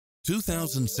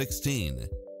2016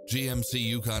 GMC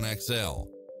Yukon XL.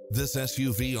 This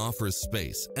SUV offers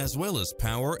space as well as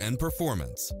power and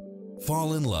performance.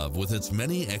 Fall in love with its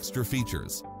many extra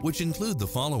features, which include the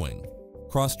following: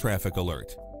 cross-traffic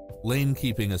alert, lane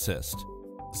keeping assist,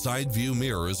 side view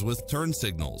mirrors with turn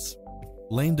signals,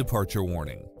 lane departure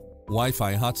warning,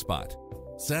 Wi-Fi hotspot,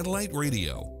 satellite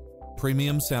radio,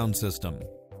 premium sound system,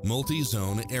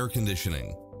 multi-zone air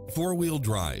conditioning, four-wheel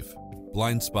drive,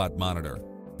 blind spot monitor,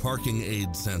 parking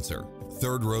aid sensor,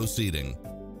 third row seating,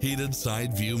 heated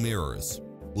side view mirrors,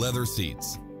 leather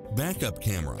seats, backup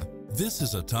camera. This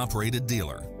is a top-rated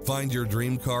dealer. Find your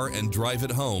dream car and drive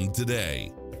it home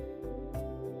today.